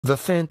The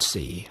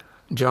Fancy,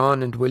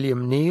 John and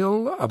William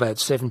Neal,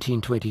 about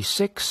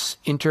 1726,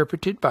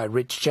 interpreted by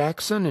Rich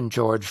Jackson and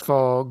George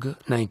Fogg,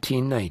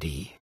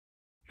 1990.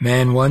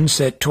 Man 1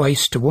 set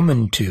twice to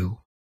woman 2.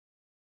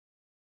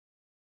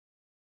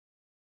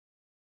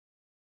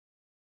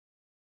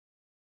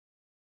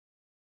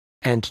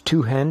 And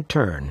two-hand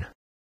turn.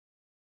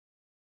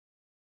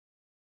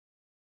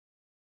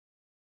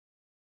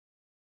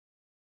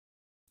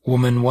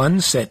 Woman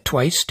 1 set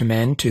twice to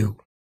man 2.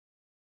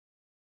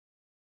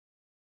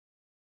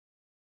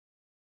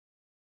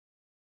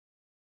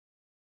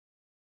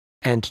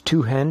 And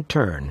two-hand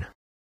turn.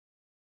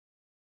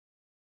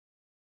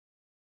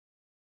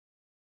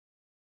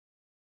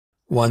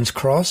 Ones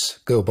cross,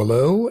 go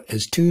below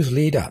as twos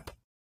lead up.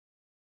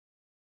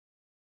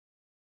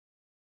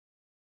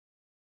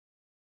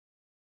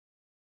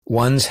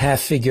 Ones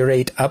half figure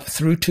 8 up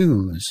through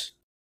twos.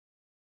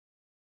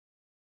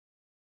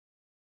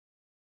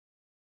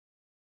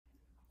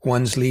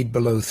 Ones lead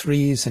below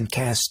threes and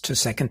cast to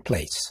second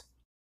place.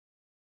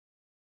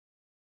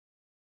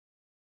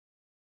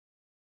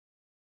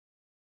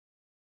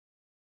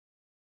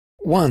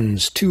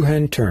 Ones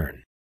two-hand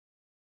turn.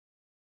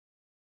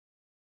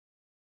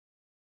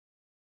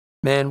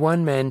 Man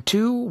 1, man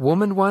 2,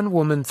 woman 1,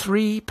 woman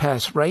 3,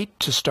 pass right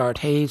to start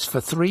hays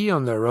for 3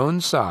 on their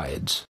own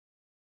sides.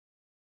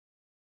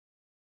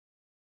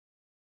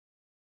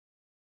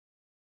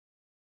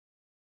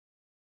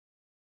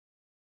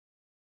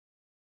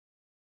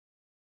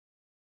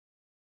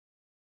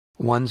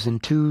 Ones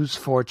and twos,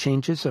 4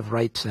 changes of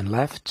rights and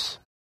lefts.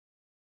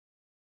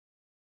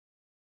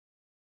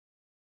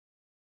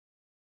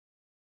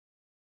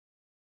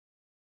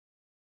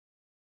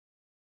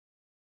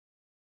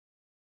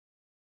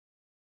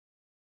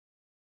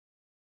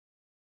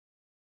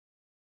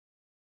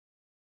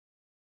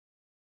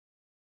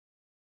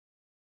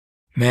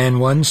 Man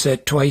 1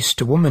 set twice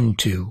to woman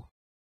 2.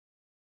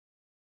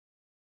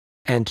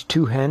 And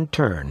two-hand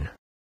turn.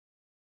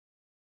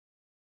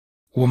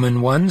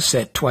 Woman 1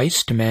 set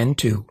twice to man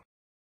 2.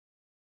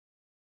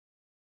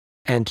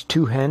 And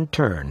two-hand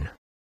turn.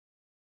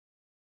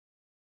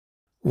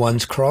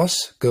 Ones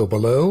cross, go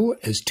below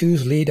as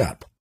twos lead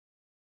up.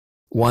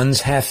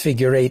 Ones half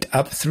figure 8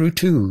 up through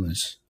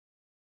twos.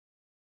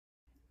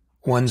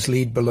 Ones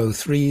lead below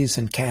threes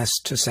and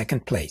cast to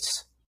second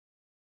place.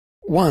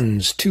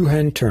 Ones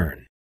two-hand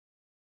turn.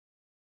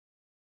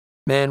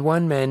 Man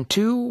 1, man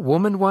 2,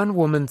 woman 1,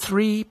 woman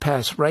 3,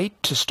 pass right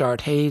to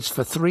start hays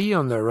for 3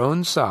 on their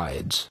own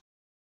sides.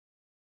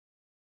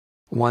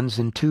 Ones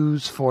and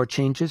twos, 4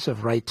 changes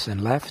of rights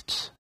and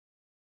lefts.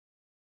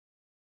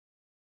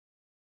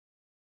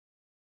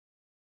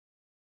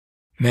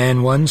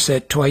 Man 1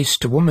 set twice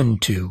to woman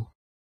 2.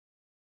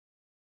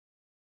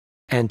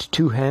 And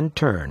two-hand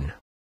turn.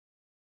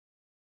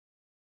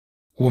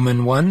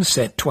 Woman 1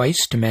 set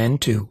twice to man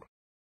 2.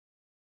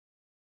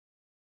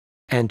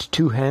 And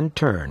two-hand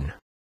turn.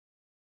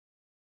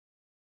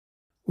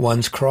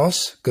 Ones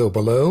cross, go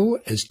below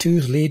as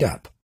twos lead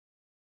up.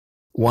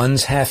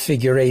 Ones half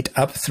figure 8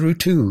 up through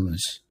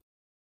twos.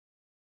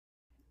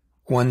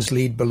 Ones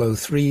lead below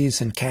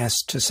threes and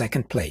cast to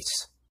second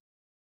place.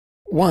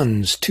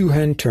 Ones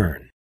two-hand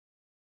turn.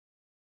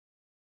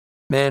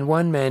 Man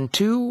 1, man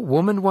 2,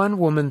 woman 1,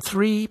 woman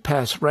 3,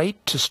 pass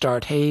right to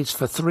start hays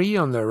for 3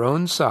 on their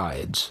own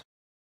sides.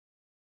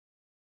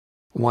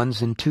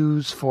 Ones and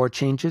twos, 4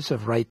 changes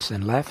of rights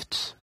and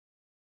lefts.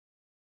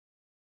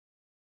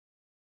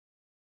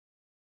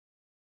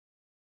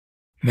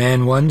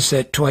 Man 1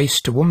 set twice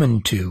to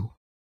woman 2.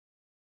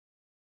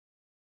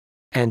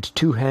 And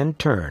two-hand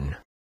turn.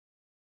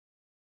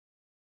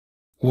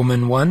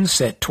 Woman 1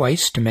 set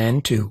twice to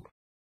man 2.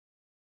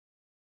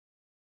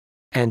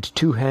 And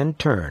two-hand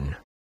turn.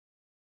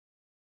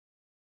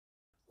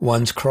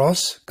 Ones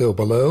cross, go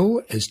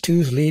below as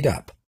twos lead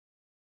up.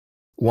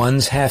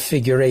 Ones half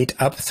figure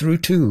 8 up through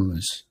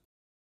twos.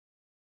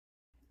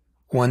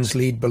 Ones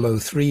lead below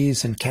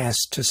threes and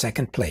cast to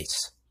second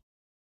place.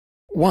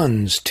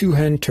 Ones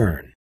two-hand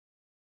turn.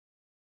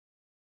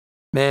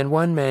 Man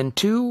 1, man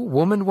 2,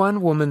 woman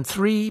 1, woman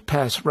 3,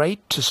 pass right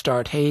to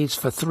start hays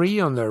for 3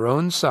 on their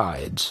own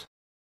sides.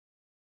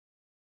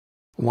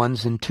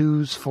 Ones and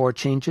twos, 4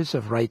 changes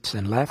of rights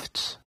and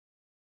lefts.